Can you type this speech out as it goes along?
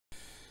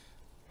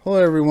Hello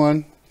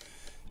everyone,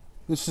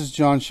 this is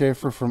John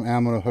Schaefer from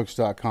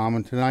ammo2hooks.com,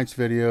 and tonight's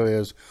video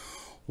is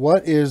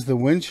what is the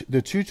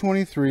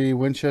 223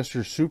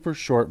 Winchester Super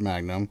Short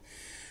Magnum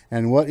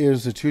and what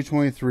is the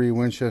 223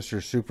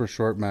 Winchester Super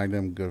Short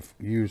Magnum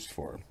used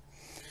for.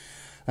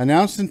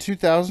 Announced in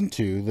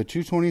 2002, the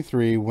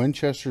 223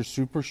 Winchester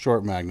Super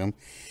Short Magnum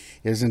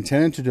is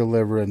intended to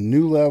deliver a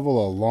new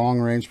level of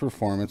long-range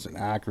performance and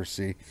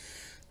accuracy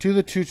to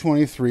the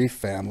 223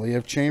 family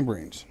of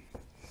chamberings.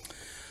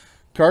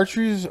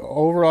 Cartridge's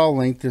overall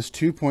length is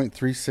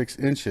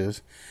 2.36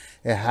 inches,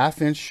 a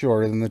half-inch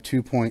shorter than the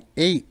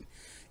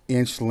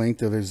 2.8-inch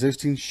length of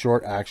existing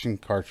short-action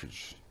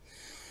cartridge.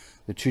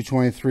 The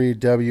 223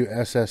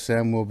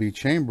 WSSM will be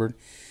chambered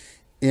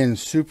in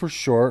super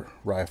short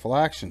rifle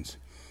actions,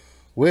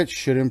 which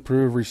should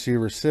improve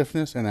receiver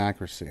stiffness and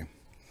accuracy.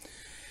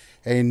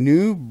 A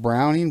new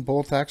Browning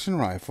bolt-action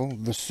rifle,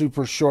 the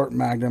Super Short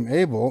Magnum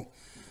A-Bolt,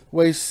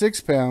 weighs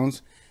 6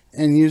 pounds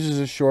and uses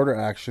a shorter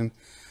action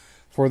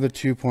for the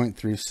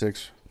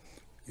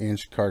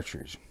 2.36-inch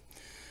cartridge.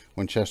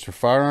 Winchester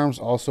Firearms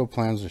also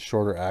plans a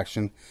shorter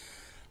action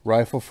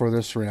rifle for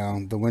this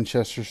round, the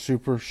Winchester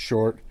Super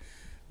Short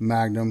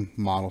Magnum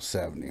Model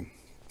 70.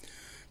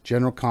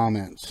 General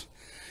comments.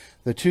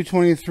 The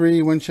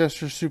 223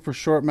 Winchester Super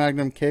Short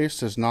Magnum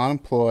case does not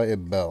employ a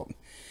belt.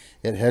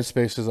 It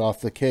headspaces off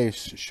the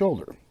case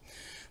shoulder.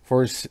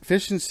 For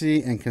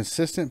efficiency and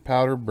consistent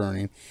powder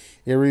burning,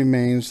 it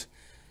retains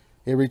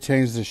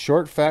the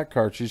short fat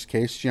cartridge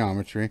case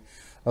geometry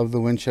of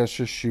the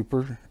Winchester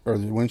Short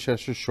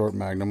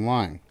Magnum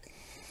line.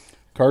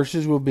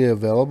 Cartridges will be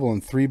available in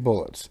 3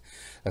 bullets: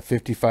 a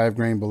 55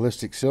 grain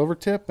ballistic silver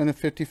tip and a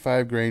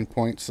 55 grain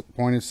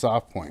pointed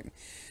soft point,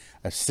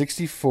 a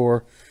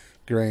 64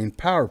 grain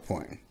power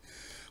point.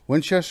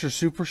 Winchester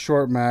Super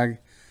Short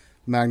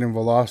Magnum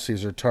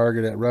velocities are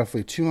targeted at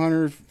roughly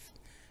 200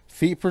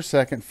 feet per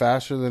second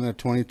faster than a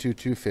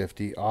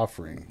 22-250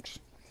 off-range.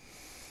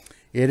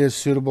 It is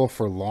suitable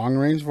for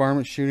long-range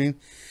varmint shooting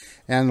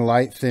and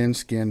light,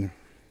 thin-skinned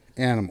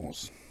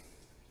animals.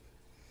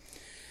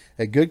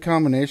 A good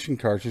combination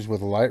cartridge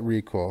with a light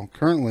recoil.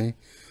 Currently,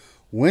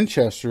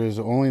 Winchester is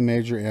the only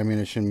major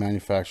ammunition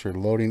manufacturer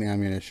loading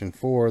ammunition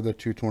for the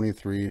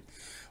 223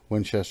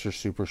 Winchester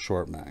Super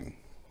Short Mag.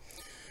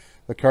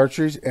 The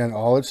cartridge and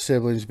all its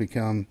siblings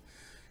become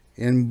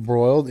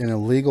embroiled in a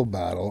legal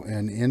battle,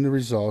 and in the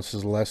results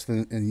is less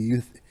than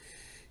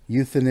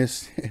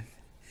euthanistic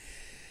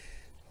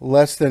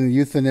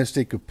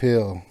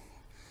appeal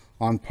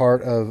on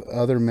part of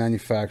other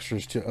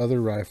manufacturers to other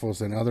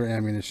rifles and other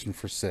ammunition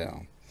for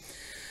sale.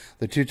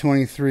 The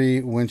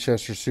 223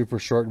 Winchester Super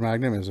Short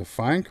Magnum is a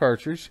fine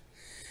cartridge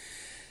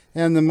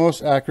and the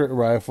most accurate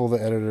rifle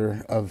the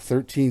editor of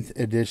 13th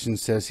edition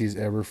says he's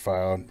ever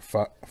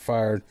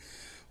fired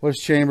was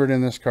chambered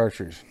in this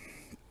cartridge.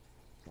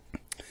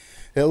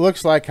 It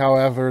looks like,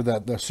 however,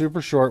 that the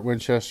Super Short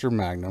Winchester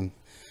Magnum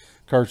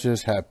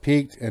cartridges have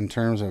peaked in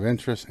terms of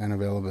interest and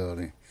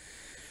availability.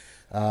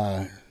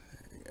 I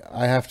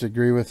have to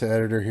agree with the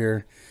editor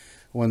here.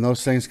 When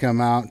those things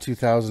come out in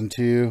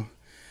 2002,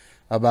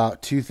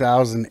 about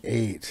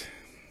 2008,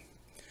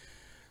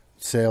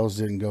 sales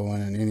didn't go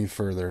in any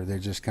further. They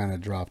just kind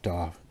of dropped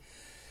off.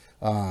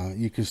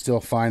 You can still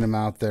find them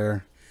out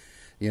there.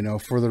 You know,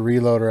 for the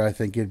reloader, I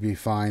think it'd be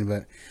fine,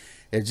 but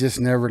it just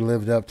never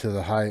lived up to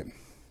the hype.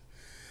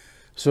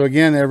 So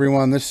again,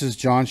 everyone, this is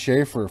John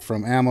Schaefer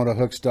from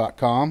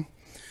ammo2hooks.com.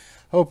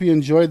 Hope you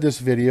enjoyed this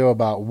video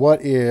about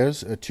what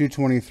is a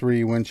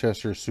 223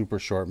 Winchester Super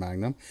Short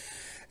Magnum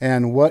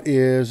and what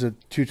is a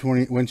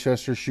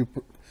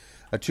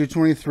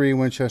 223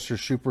 Winchester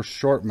Super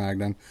Short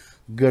Magnum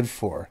good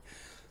for.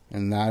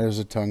 And that is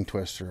a tongue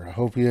twister. I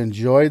hope you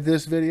enjoyed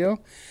this video,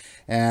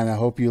 and I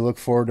hope you look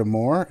forward to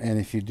more. And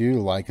if you do,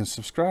 like and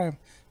subscribe.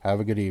 Have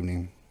a good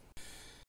evening.